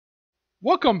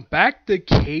Welcome back to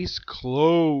Case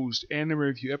Closed Anime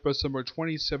Review, episode number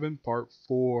 27, part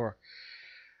 4.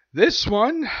 This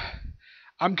one,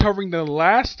 I'm covering the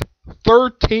last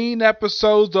 13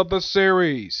 episodes of the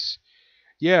series.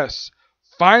 Yes,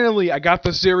 finally I got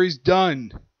the series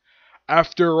done.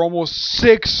 After almost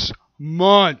 6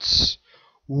 months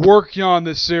working on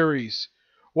this series,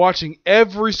 watching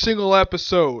every single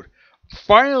episode,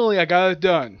 finally I got it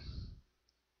done.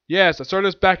 Yes, I started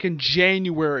this back in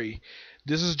January.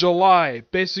 This is July.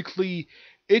 Basically,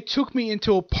 it took me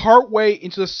until partway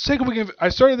into the second week I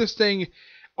started this thing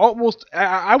almost,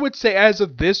 I would say as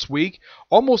of this week,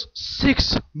 almost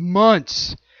 6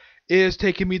 months it has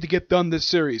taken me to get done this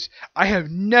series. I have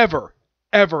never,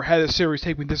 ever had a series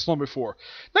take me this long before.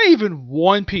 Not even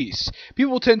One Piece.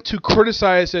 People tend to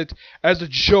criticize it as a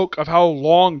joke of how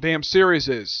long damn series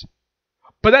is.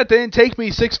 But that didn't take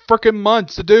me 6 frickin'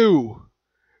 months to do.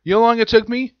 You know how long it took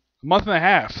me? A month and a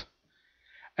half.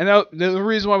 And the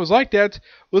reason why I was like that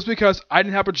was because I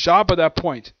didn't have a job at that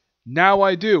point. Now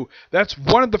I do. That's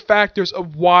one of the factors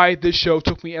of why this show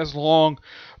took me as long.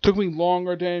 Took me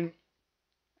longer than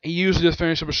usually to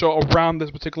finish up a show around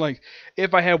this particular length.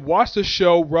 If I had watched the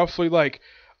show roughly like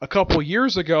a couple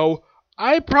years ago,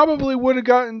 I probably would have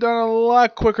gotten done a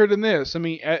lot quicker than this. I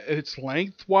mean, its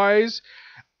length-wise,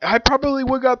 I probably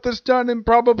would have got this done in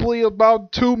probably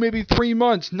about 2, maybe 3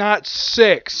 months, not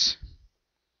 6.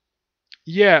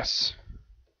 Yes.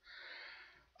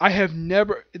 I have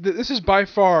never... This is by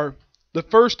far the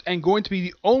first and going to be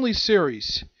the only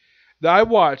series that I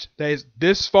watched that is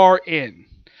this far in.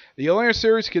 The only other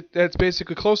series that's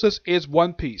basically closest is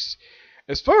One Piece.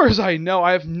 As far as I know,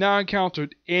 I have not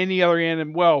encountered any other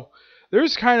anime. Well,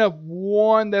 there's kind of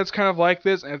one that's kind of like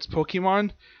this, and it's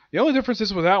Pokemon. The only difference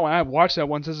is with that one, I watched that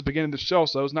one since the beginning of the show,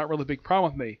 so it's not really a big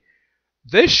problem with me.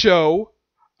 This show,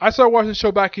 I started watching the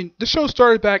show the show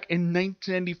started back in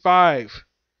 1995.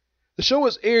 The show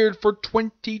was aired for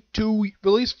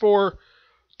released for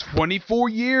 24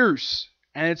 years.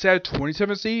 And it's had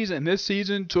 27 seasons, and this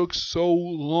season took so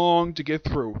long to get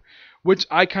through. Which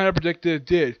I kind of predicted it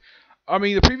did. I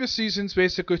mean, the previous seasons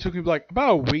basically took me like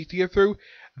about a week to get through.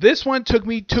 This one took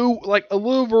me a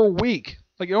little over a week.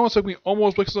 Like, it almost took me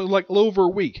like a little over a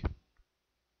week.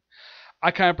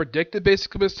 I kind of predicted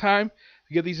basically this time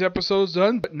to get these episodes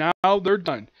done, but now they're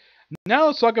done. Now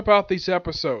let's talk about these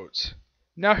episodes.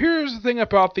 Now here's the thing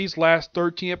about these last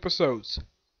 13 episodes.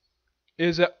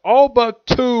 Is that all but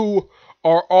 2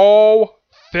 are all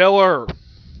filler.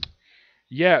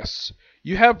 Yes,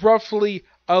 you have roughly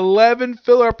 11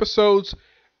 filler episodes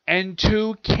and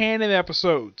 2 canon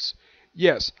episodes.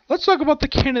 Yes, let's talk about the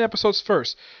canon episodes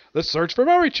first. Let's search for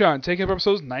Mari-chan, taking up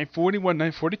episodes 941,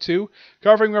 942,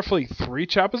 covering roughly 3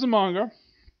 chapters of manga.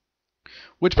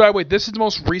 Which, by the way, this is the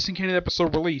most recent canon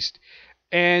episode released.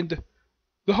 And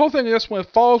the whole thing of this one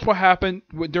follows what happened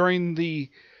during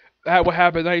what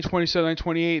happened in 1927,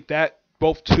 1928, that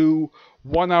both 2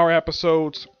 1-hour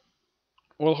episodes.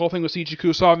 Well, the whole thing was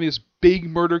Ichiku solving this big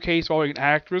murder case following an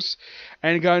actress,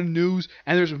 and it got news,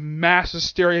 and there's mass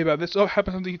hysteria about this. It all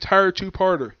happened on the entire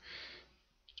 2-parter.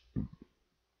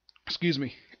 Excuse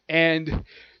me. And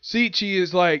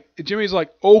Jimmy's like,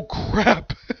 oh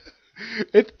crap.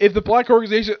 if the Black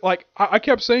Organization, like, I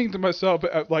kept saying to myself,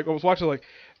 like, I was watching, like,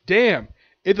 damn,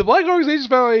 if the Black Organization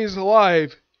family is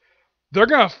alive, they're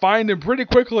gonna find him pretty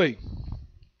quickly.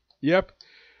 Yep.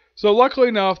 So luckily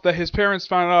enough that his parents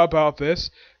found out about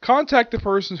this, contact the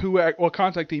person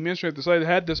contact the administrator that site that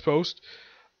had this post,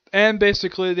 and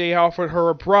basically they offered her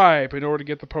a bribe in order to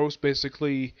get the post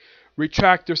basically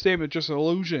retract their statement, just an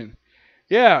illusion.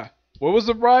 Yeah. What was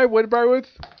the bribe? What did the bribe with?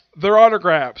 Their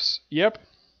autographs. Yep.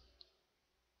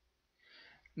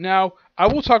 Now, I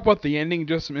will talk about the ending in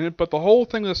just a minute, but the whole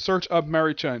thing, the search of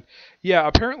Mari-chan. Yeah,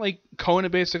 apparently Conan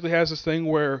basically has this thing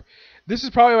where this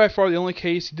is probably by far the only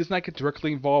case he does not get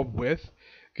directly involved with,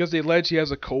 because they allege he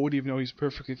has a code even though he's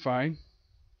perfectly fine.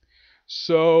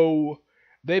 So,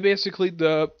 they basically,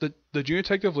 the Junior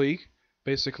Detective League,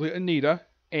 basically Anita,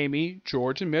 Amy,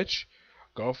 George, and Mitch,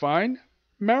 go find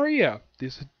Maria,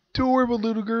 this adorable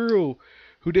little girl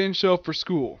who didn't show up for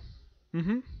school.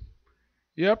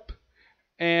 Yep.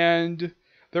 And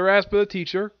they're asked by the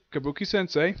teacher, Kabuki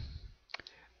Sensei.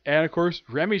 And of course,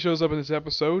 Remy shows up in this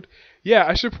episode. Yeah,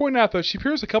 I should point out though, she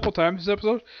appears a couple times in this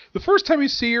episode. The first time you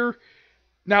see her,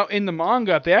 now in the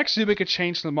manga, they actually make a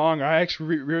change to the manga. I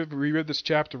actually reread this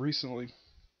chapter recently.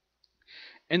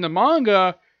 In the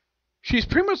manga, she's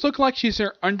pretty much looking like she's in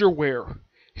her underwear.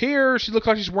 Here, she looks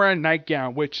like she's wearing a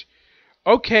nightgown, which,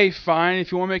 okay, fine.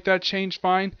 If you want to make that change,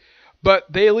 fine.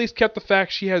 But they at least kept the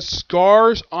fact she has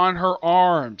scars on her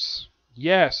arms.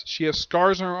 Yes, she has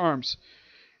scars on her arms.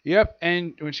 Yep,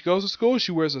 and when she goes to school,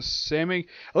 she wears a same. At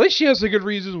least she has a good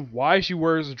reason why she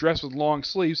wears a dress with long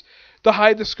sleeves to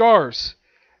hide the scars.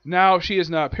 Now she has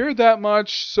not appeared that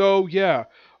much, so yeah.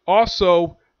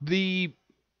 Also, the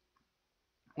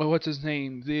what's his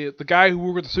name? The guy who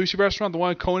worked at the sushi restaurant, the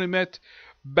one Conan met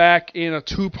back in a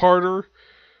two-parter.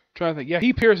 Trying to think, yeah,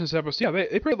 he appears in this episode. Yeah, they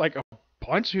appeared like a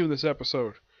bunch of people in this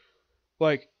episode.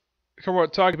 Like, come on,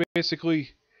 talking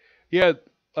basically, yeah,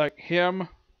 like him,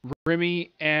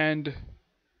 Remy, and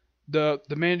the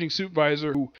managing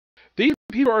supervisor. Who these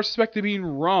people are suspected of being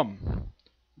rum.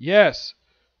 Yes,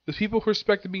 the people who are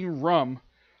suspected of being rum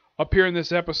appear in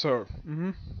this episode.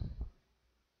 Hmm.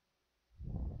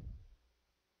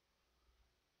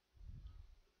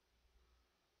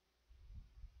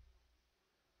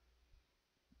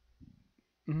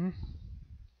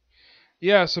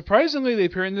 Yeah, surprisingly, they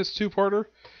appear in this two-parter.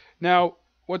 Now,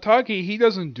 Watagi, he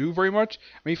doesn't do very much.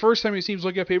 I mean, first time you see him, he's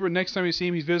looking at paper. Next time you see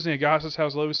him, he's visiting Agasa's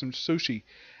house, living some sushi,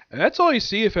 and that's all you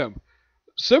see of him.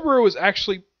 Subaru was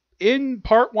actually in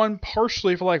part one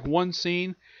partially for like one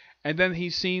scene, and then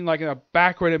he's seen like in a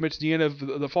background image at the end of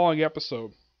the following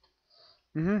episode.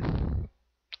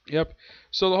 Yep.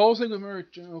 So the whole thing with Mary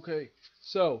Jane, okay.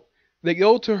 So they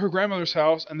go to her grandmother's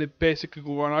house and they basically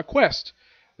go on a quest.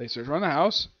 They search around the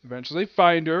house. Eventually, they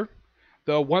find her.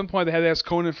 The one point they had to ask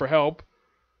Conan for help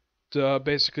to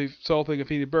basically sell thing a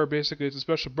feeding bird. Basically, it's a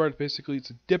special bird. Basically,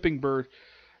 it's a dipping bird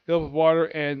filled with water,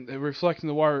 and reflecting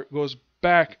the water goes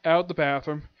back out the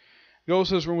bathroom, goes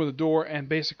to his room with a door, and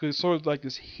basically it's sort of like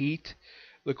this heat,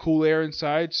 the cool air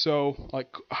inside. So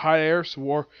like hot air, so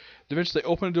war. Eventually, they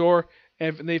open the door,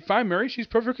 and they find Mary. She's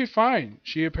perfectly fine.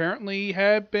 She apparently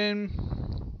had been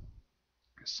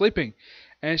sleeping,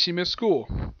 and she missed school.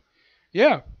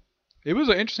 Yeah, it was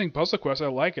an interesting puzzle quest. I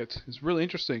like it. It's really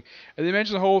interesting. And they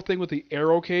mentioned the whole thing with the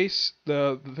arrow case,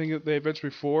 the thing that they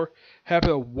mentioned before,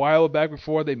 happened a while back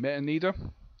before they met Anita.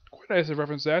 Quite nice to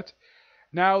reference that.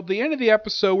 Now, the end of the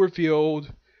episode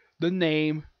revealed the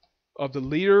name of the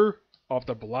leader of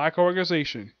the Black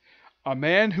Organization, a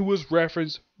man who was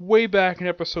referenced way back in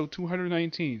episode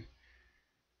 219.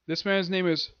 This man's name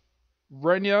is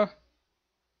Renya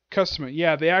Customer.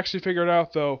 Yeah, they actually figured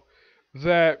out, though,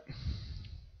 that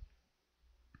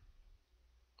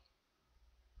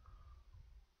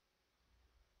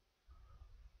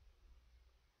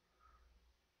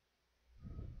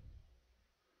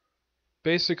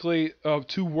basically of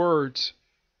two words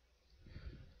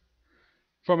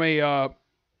from a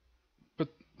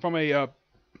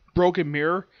broken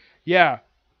mirror. Yeah,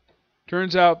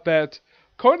 turns out that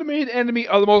Conan made an enemy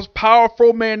of the most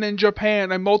powerful man in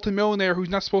Japan, a multimillionaire who's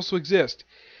not supposed to exist.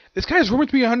 This guy is rumored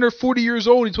to be 140 years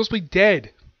old. He's supposed to be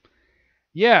dead.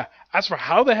 Yeah, as for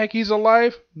how the heck he's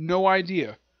alive, no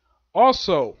idea.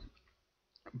 Also,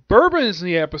 Bourbon is in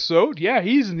the episode. Yeah,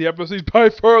 he's in the episode. He's by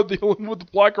far the only one with the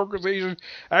Black Organization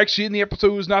actually in the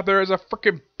episode who's not there as a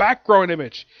freaking background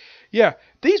image. Yeah,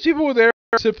 these people were there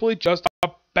simply just a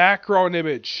background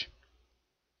image.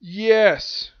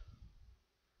 Yes.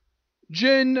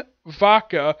 Jin,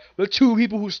 Vaca, the two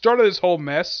people who started this whole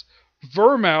mess,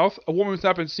 Vermouth, a woman who's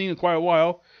not been seen in quite a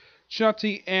while,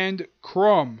 Shanti, and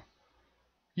Crumb.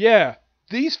 Yeah,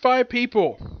 these five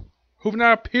people who've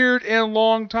not appeared in a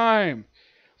long time.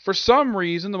 For some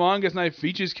reason, the manga has not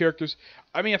featured these characters.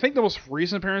 I mean, I think the most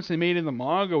recent appearance they made in the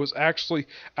manga was actually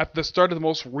at the start of the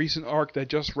most recent arc that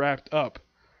just wrapped up.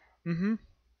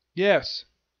 Yes.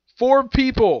 Four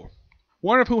people.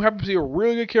 One of whom happens to be a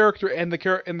really good character, and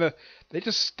they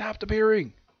just stopped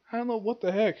appearing. I don't know what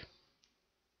the heck.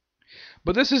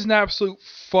 But this is an absolute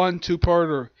fun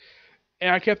two-parter.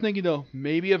 And I kept thinking, though,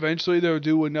 maybe eventually they'll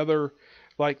do another,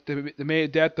 like, they may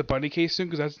adapt the Bunny case soon,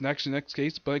 because that's the next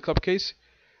case, the Bunny Club case.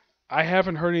 I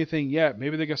haven't heard anything yet.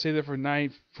 Maybe they're going to stay there for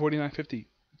 $49.50.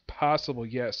 Possible,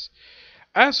 yes.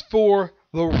 As for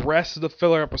the rest of the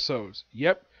filler episodes,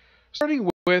 yep. Starting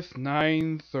with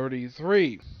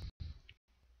 933.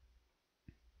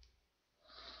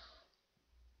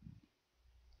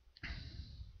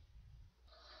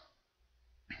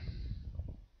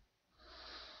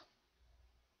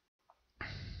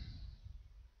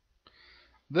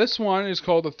 This one is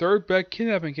called the Third Bed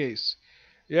Kidnapping Case.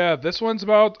 Yeah, this one's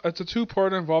it's a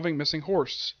two-part involving missing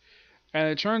horse. And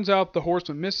it turns out the horse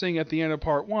went missing at the end of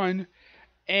part one,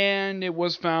 and it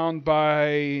was found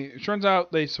it turns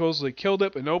out they supposedly killed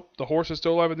it, but nope, the horse is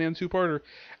still alive at the end of the two-parter.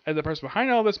 And the person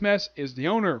behind all this mess is the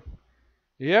owner.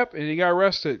 Yep, and he got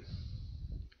arrested.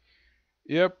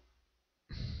 Yep.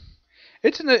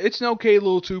 It's an okay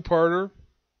little two-parter.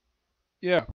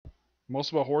 Yeah.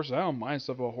 Most about horses. I don't mind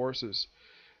stuff about horses.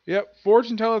 Yep.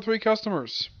 Fortune teller 3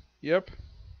 customers. Yep.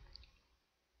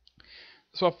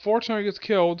 So unfortunately, gets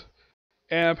killed,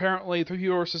 and apparently 3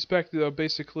 people are suspected of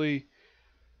basically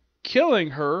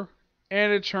killing her,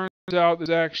 and it turns out it's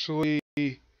actually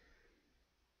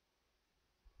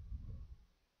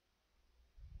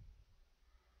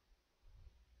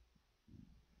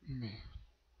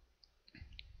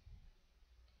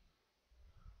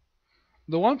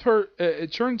the one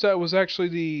it turns out it was actually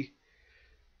the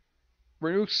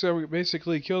Renux that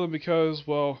basically killed him because,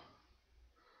 well,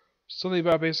 something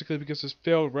about basically because his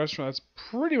failed restaurant. That's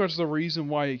pretty much the reason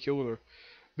why he killed her.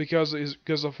 Because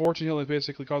the fortune healing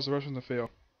basically caused the restaurant to fail.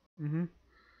 hmm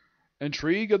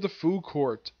Intrigue of the food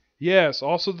court. Yes,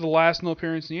 also the last known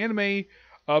appearance in the anime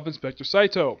of Inspector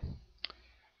Saito.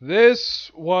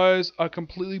 This was a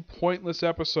completely pointless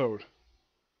episode.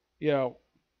 Yeah,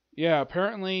 yeah.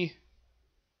 Apparently,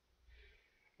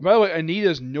 by the way,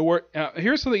 Anita's nowhere.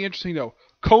 Here's something interesting though.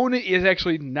 Conan is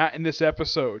actually not in this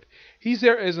episode. He's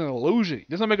there as an illusion. He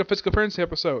doesn't make a physical appearance in the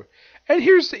episode. And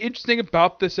here's the interesting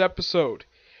about this episode.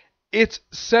 It's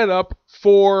set up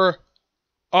for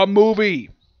a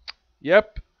movie.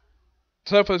 Yep.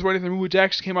 Set up for this movie which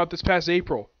actually came out this past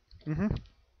April. hmm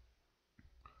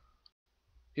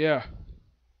Yeah.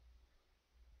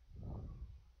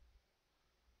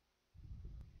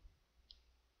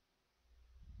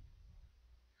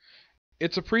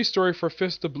 It's a pre-story for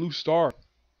Fist of Blue Star.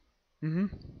 hmm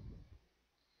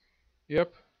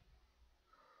Yep.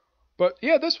 But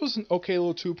yeah, this was an okay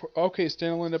little okay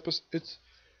standalone episode.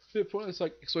 It's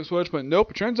like explain so much, but nope.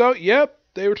 It turns out, yep,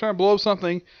 they were trying to blow up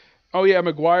something. Oh yeah,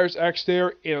 McGuire's actually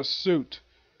there in a suit.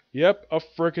 Yep, a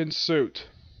frickin' suit.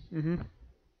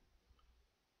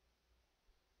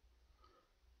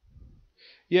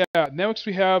 Yeah. Next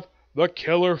we have the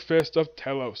Killer Fist of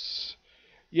Telos.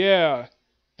 Yeah,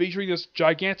 featuring this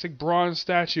gigantic bronze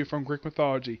statue from Greek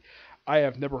mythology. I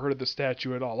have never heard of the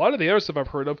statue at all. A lot of the other stuff I've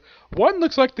heard of. One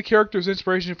looks like the character's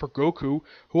inspiration for Goku,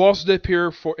 who also did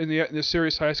appear in the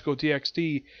series High School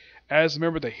DxD as a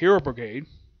member of the Hero Brigade.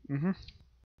 hmm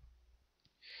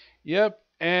Yep,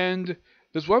 and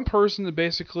there's one person that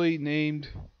basically named,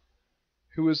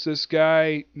 who was this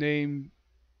guy named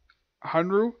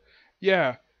Hanru.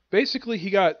 Yeah, basically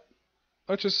he got,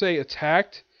 let's just say,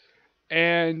 attacked,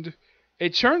 and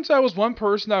it turns out it was one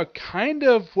person that kind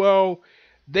of, well,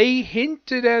 they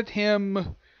hinted at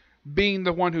him being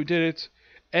the one who did it,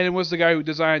 and it was the guy who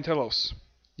designed Telos.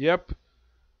 Yep.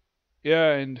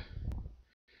 Yeah, and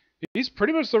he's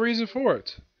pretty much the reason for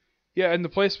it. Yeah, and the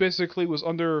place basically was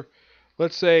under,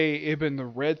 let's say, it had been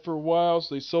red for a while,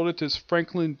 so they sold it to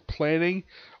Franklin Planning,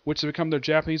 which has become their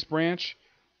Japanese branch.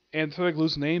 And to like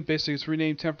lose the name, basically it's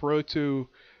renamed temporarily to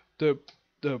the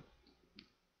the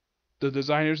the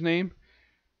designer's name.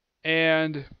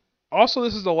 And also,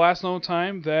 this is the last known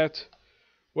time that,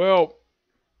 well,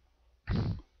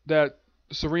 that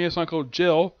Serena's uncle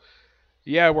Jill,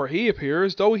 yeah, where he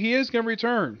appears, though he is going to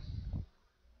return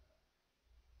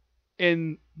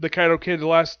in the Kaito Kid,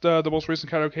 the most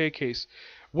recent Kaito Kid case,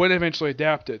 when eventually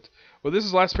adapted. Well, this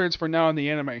is the last appearance for now in the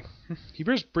anime. He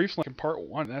appears briefly in part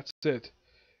 1, that's it.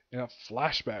 In a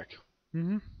flashback.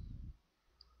 hmm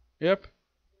Yep.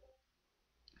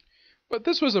 But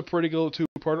this was a pretty good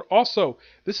two-parter. Also,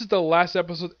 this is the last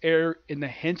episode aired in the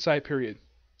Hensai period.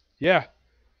 Yeah,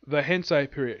 the Hensai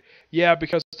period. Yeah,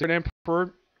 because the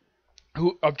emperor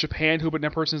of Japan, who had been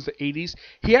emperor since the 80s,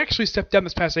 he actually stepped down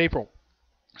this past April.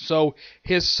 So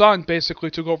his son basically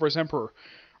took over as emperor.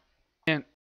 And,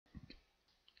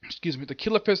 excuse me, the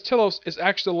Killer Fist Telos is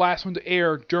actually the last one to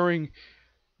air during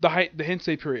the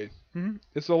Hensei period.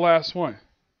 It's the last one.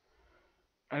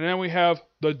 And then we have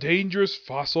the Dangerous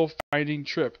Fossil Finding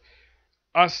Trip,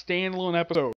 a standalone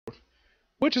episode,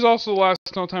 which is also the last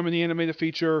known time in the anime to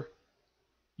feature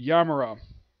Yamura.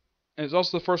 And it's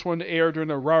also the first one to air during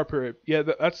the Rao period. Yeah,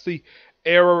 that's the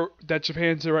era that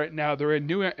Japan's in right now. They're in a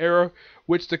new era,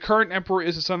 which the current emperor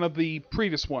is the son of the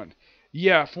previous one.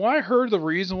 Yeah, from what I heard, the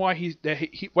reason why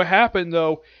what happened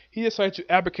though, he decided to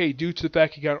abdicate due to the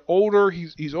fact he got older.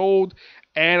 He's old,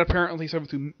 and apparently he's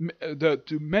having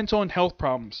to mental and health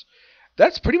problems.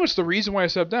 That's pretty much the reason why I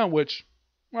stepped down. Which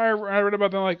I read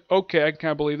about that, I'm like, okay, I can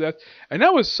kind of believe that. And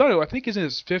now his son, who I think is in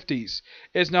his 50s,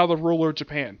 is now the ruler of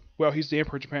Japan. Well, he's the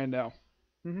emperor of Japan now.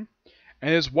 And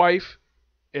his wife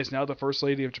is now the first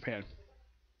lady of Japan.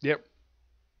 Yep.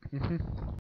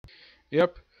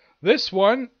 Yep. This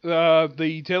one,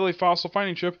 the Daily Fossil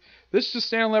Finding Trip, this is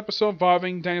a standalone episode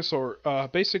involving dinosaur.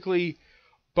 Basically,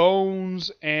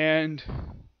 Bones and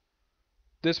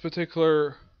this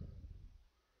particular,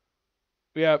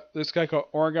 we have this guy called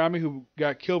Origami who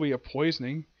got killed by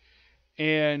poisoning,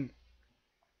 and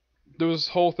there was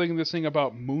this whole thing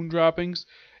about moon droppings.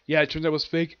 Yeah, it turns out it was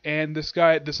fake, and this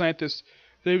guy, the scientist,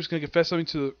 Then he was going to confess something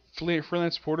to the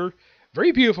freelance reporter.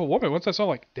 Very beautiful woman. Once I saw,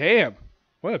 like, damn,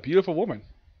 what a beautiful woman.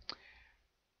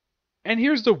 And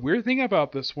here's the weird thing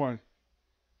about this one.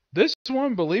 This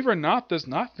one, believe it or not, does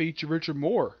not feature Richard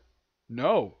Moore.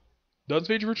 No. Doesn't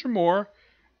feature Richard Moore.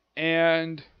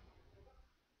 And,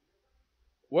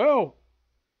 well,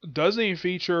 doesn't even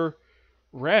feature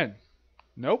Ren.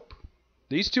 Nope.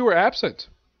 These two are absent.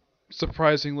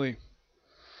 Surprisingly.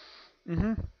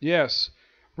 Yes.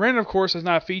 Ren, of course, is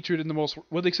not featured in the most,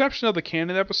 with the exception of the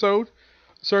canon episode,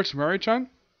 Search Mary-chan.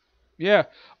 Yeah.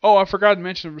 Oh, I forgot to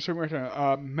mention Search Mary-chan.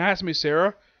 Masumi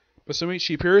Sarah. But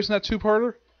she appears in that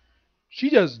two-parter. She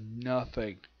does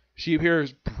nothing. She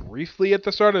appears briefly at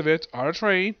the start of it on a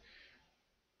train.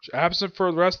 She's absent for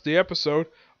the rest of the episode.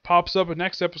 Pops up in the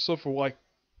next episode for like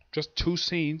just 2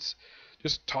 scenes.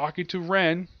 Just talking to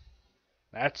Ren.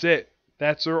 That's it.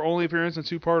 That's her only appearance in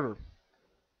two-parter.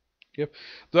 Yep.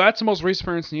 Though that's the most recent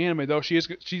appearance in the anime, though. She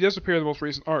does appear in the most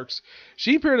recent arcs.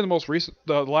 She appeared in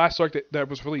the last arc that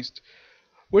was released,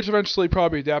 which eventually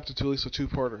probably adapted to at least a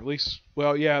two-parter. At least,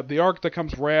 well, yeah, the arc that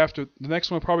comes right after the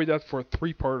next one probably adapted for a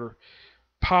 3-parter,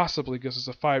 possibly because it's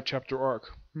a 5-chapter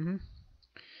arc.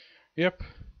 Yep.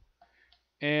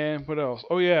 And what else?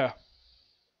 Oh yeah,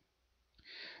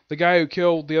 the guy who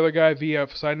killed the other guy via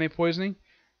cyanide poisoning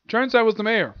turns out was the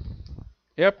mayor.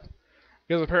 Yep.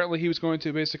 Because apparently he was going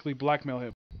to basically blackmail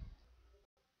him.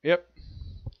 Yep.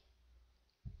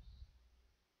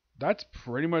 That's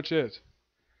pretty much it.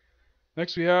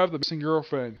 Next we have The Missing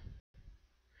Girlfriend.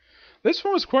 This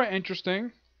one was quite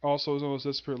interesting. Also known as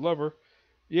Disappeared Lover.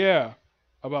 Yeah.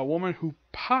 About a woman who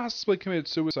possibly committed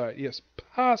suicide. Yes,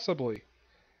 possibly.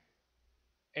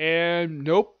 And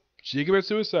nope. She committed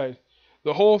suicide.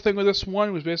 The whole thing with this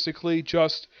one was basically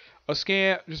just a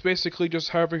scam, just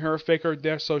having her fake her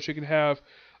death so she can have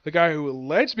the guy who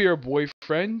alleged to be her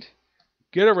boyfriend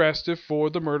get arrested for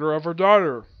the murder of her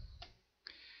daughter.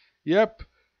 Yep.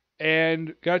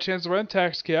 And got a chance to run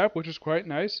tax cab, which was quite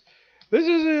nice. This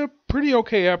is a pretty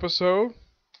okay episode.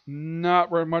 Not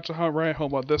very much to write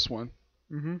home about this one.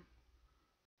 And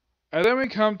then we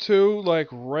come to, like,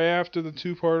 right after the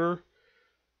two-parter,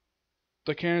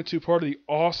 the canon two-parter, the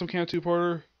awesome canon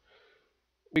two-parter,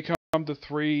 we come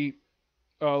to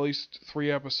at least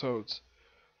three episodes.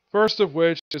 First of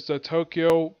which is the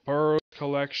Tokyo Boroughs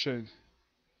Collection.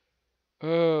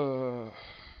 When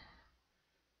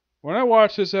I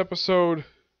watched this episode,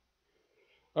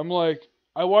 I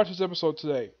watched this episode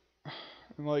today.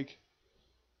 I'm like,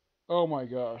 oh my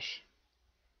gosh.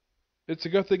 It's a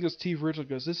good thing it's TV original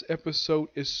because this episode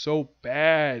is so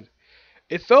bad.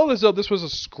 It felt as though this was a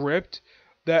script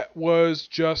that was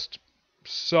just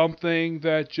something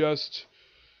that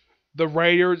the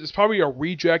writer, it's probably a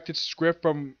rejected script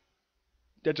from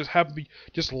that just happened to be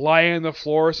just lying on the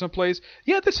floor or someplace.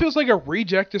 Yeah, this feels like a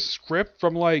rejected script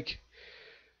from like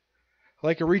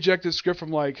a rejected script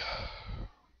from like,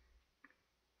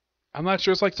 I'm not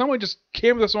sure. It's like someone just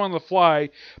came with this one on the fly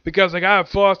because they gotta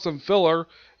fill out some filler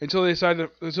until they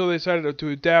decided to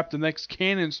adapt the next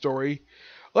canon story.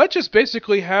 Let's just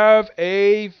basically have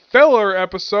a filler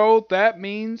episode that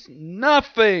means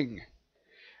nothing.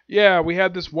 Yeah, we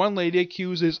have this one lady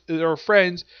accuses her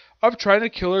friends of trying to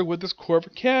kill her with this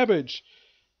corporate cabbage.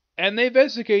 And they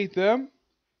investigate them.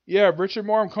 Yeah, Richard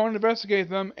Moore and Conan investigate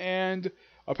them, and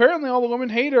apparently all the women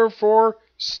hate her for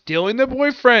stealing their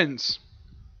boyfriends.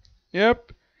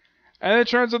 Yep. And it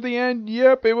turns out at the end,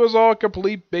 yep, it was all a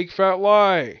complete big fat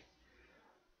lie.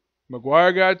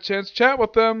 McGuire got a chance to chat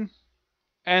with them,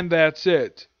 and that's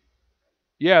it.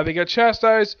 Yeah, they got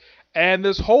chastised, and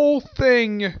this whole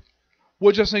thing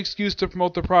was just an excuse to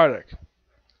promote the product.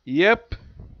 Yep.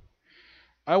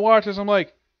 I watched this, I'm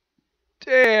like,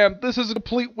 damn, this is a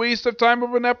complete waste of time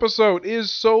of an episode. It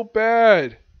is so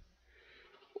bad.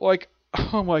 Like,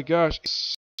 oh my gosh,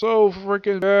 it's so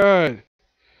freaking bad.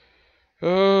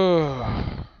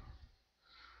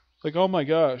 Like, oh my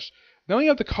gosh. Now you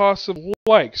have the cost of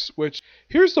likes, which,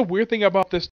 here's the weird thing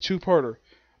about this two-parter.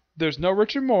 There's no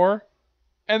Richard Moore,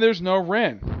 and there's no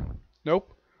Ren.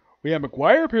 Nope. We have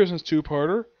McGuire appears in this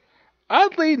two-parter.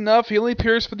 Oddly enough, he only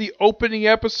appears for the opening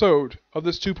episode of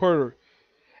this two-parter.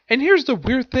 And here's the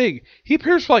weird thing. He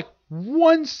appears for like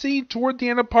one scene toward the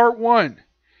end of part 1.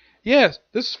 Yes,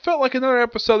 this felt like another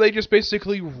episode they just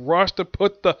basically rushed to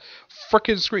put the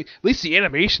frickin' screen. At least the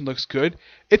animation looks good.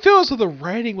 It feels as though the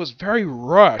writing was very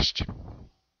rushed.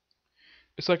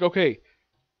 It's like, okay,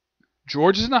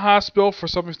 George is in the hospital for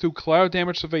suffering through collateral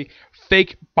damage of a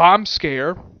fake bomb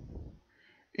scare.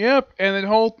 Yep, and the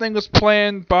whole thing was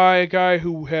planned by a guy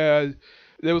who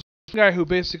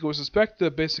basically was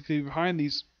suspected basically behind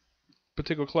these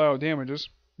particular collateral damages.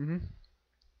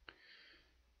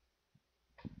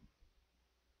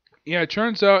 Yeah, it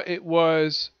turns out it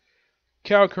was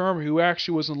Cal Kermer who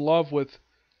actually was in love with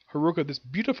Haruka, this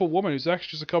beautiful woman who's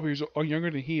actually just a couple years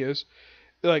younger than he is.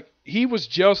 Like, he was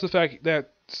jealous of the fact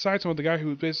that Saitama, with the guy who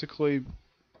was basically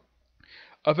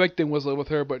a victim, was in love with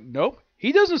her, but nope.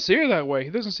 He doesn't see her that way. He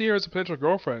doesn't see her as a potential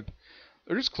girlfriend.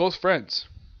 They're just close friends.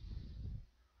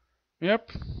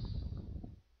 Yep.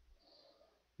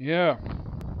 Yeah.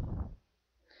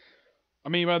 I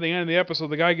mean, by the end of the episode,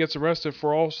 the guy gets arrested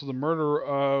for also the murder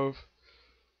of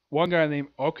one guy named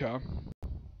Oka.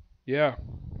 Yeah.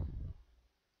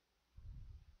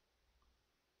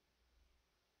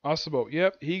 Asabo.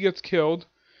 Yep, he gets killed.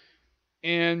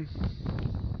 And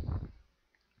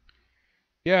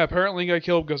yeah, apparently he got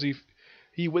killed because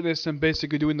he witnessed him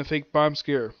basically doing the fake bomb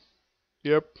scare.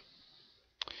 Yep.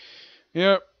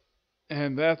 Yep.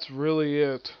 And that's really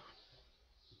it.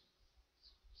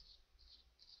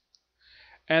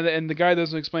 And the guy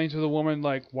doesn't explain to the woman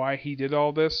like why he did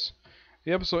all this.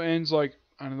 The episode ends like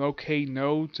on an okay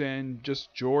note, and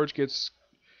just George gets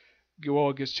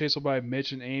chased by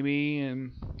Mitch and Amy,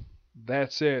 and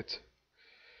that's it.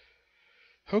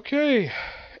 Okay,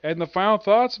 and the final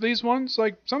thoughts of these ones,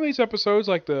 like some of these episodes,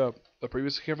 like the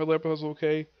previous Canfield episode was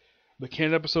okay, the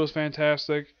Ken episode was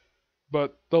fantastic,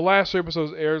 but the last 3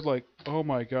 episodes aired like, oh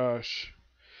my gosh,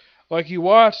 like you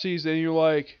watch these and you're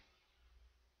like,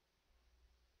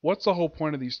 what's the whole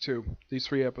point of these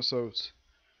 3 episodes?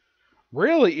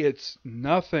 Really, it's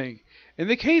nothing. In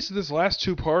the case of this last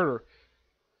two-parter,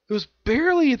 there was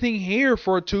barely anything here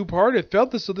for a two-part. It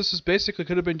felt as though this is basically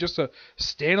could have been just a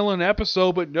standalone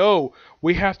episode, but no,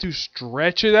 we have to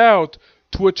stretch it out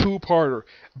to a two-parter.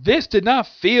 This did not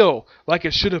feel like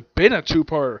it should have been a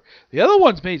two-parter. The other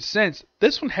ones made sense.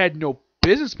 This one had no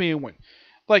business being one.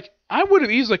 Like, I would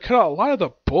have easily cut out a lot of the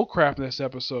bullcrap in this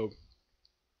episode.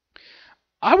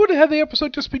 I would have had the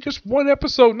episode just be just one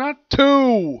episode, not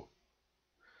 2.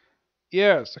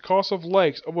 Yes, the cost of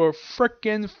likes over a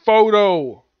frickin'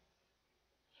 photo.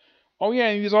 Oh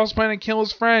yeah, he was also planning to kill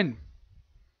his friend.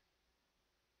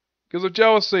 Because of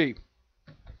jealousy.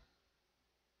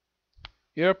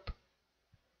 Yep.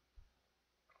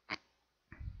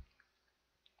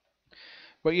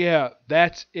 But yeah,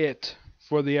 that's it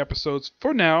for the episodes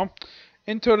for now.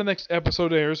 Until the next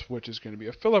episode airs, which is going to be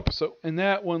a fill episode. And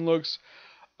that one looks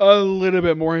a little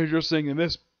bit more interesting than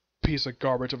this piece of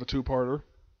garbage of a two-parter.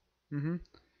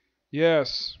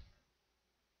 Yes.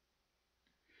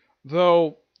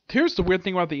 Though, here's the weird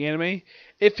thing about the anime.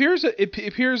 It appears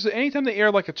that anytime they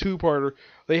air like a two-parter,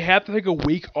 they have to take a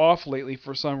week off lately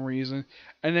for some reason.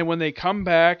 And then when they come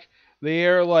back, they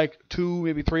air like 2,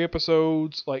 maybe 3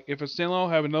 episodes. Like, if it's standalone,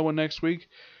 have another one next week.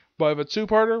 But if it's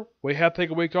two-parter, we have to take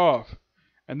a week off.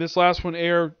 And this last one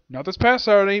aired, not this past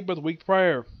Saturday, but the week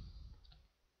prior.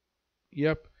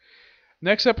 Yep.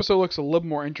 Next episode looks a little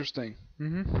more interesting.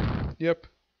 Yep.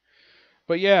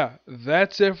 But yeah,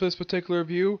 that's it for this particular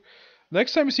review.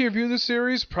 Next time you see a review of this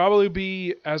series, probably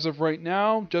be, as of right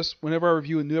now, just whenever I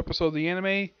review a new episode of the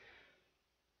anime,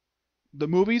 the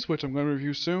movies, which I'm going to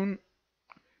review soon,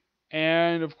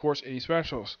 and of course any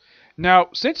specials. Now,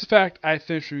 since the fact I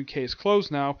finished reviewing Case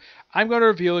Closed now, I'm going to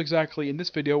reveal exactly in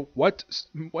this video what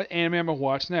anime I'm going to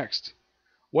watch next.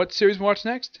 What series I'm going to watch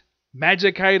next?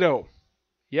 Magic Kaido.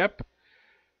 Yep.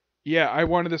 Yeah, I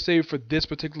wanted to save for this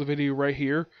particular video right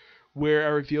here, where I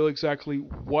reveal exactly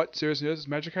what series it is.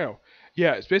 Magic Kaido.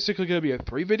 Yeah, it's basically going to be a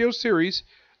 3-video series.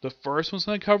 The first one's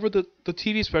going to cover the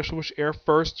TV special, which air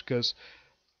first, because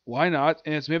why not?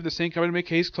 And it's made of the same company to make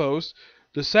Case Closed.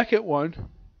 The second one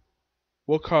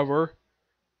will cover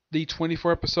the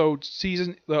 24-episode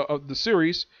season of the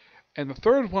series, and the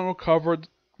third one will cover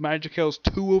Magic Kaido's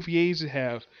 2 OVAs it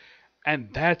have, and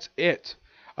that's it.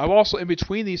 I'm also, in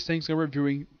between these things, I'm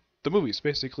reviewing the movies,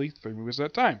 basically 3 movies at a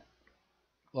time.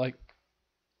 Like,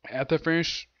 after I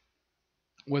finish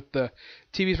with the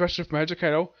TV special for Magic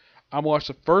Kaido, I'm going to watch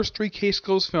the first 3 Case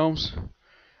Closed films,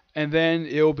 and then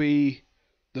it'll be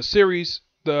the series,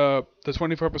 the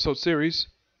 24-episode series,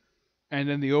 and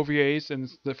then the OVAs, and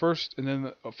the first, and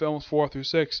then the films 4 through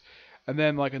 6, and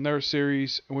then like another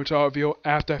series, which I'll reveal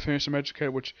after I finish the Magic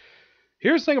Kaido, which,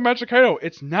 here's the thing about Magic Kaido,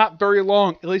 it's not very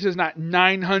long, at least it's not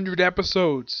 900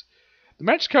 episodes. The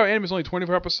Magic Kaido anime is only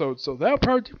 24 episodes, so that'll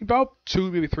probably take me about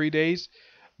 2, maybe 3 days.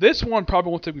 This one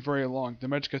probably won't take me very long, the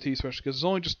Magic Kaido TV special, because it's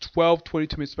only just 12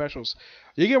 22-minute specials.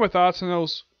 You get my thoughts on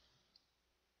those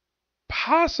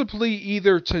possibly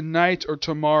either tonight or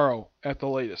tomorrow at the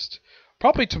latest.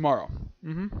 Probably tomorrow.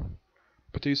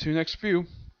 But these 2 next few.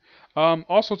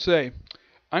 Also today,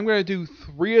 I'm going to do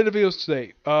 3 of the videos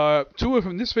today. 2 of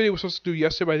them, this video was supposed to do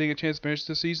yesterday, but I didn't get a chance to finish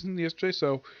the season yesterday,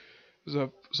 so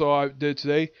I did it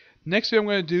today. Next video I'm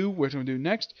going to do, what I'm going to do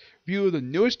next, review of the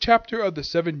newest chapter of the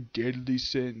 7 Deadly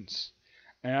Sins.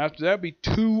 And after that, be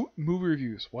 2 movie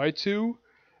reviews. Why 2?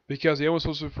 Because the other was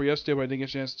supposed to be for yesterday, but I didn't get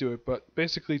a chance to do it. But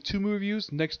basically, 2 movie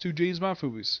reviews, next 2 James Bond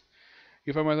movies.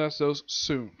 You'll find my last of those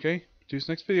soon, okay? See you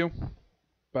next video.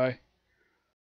 Bye.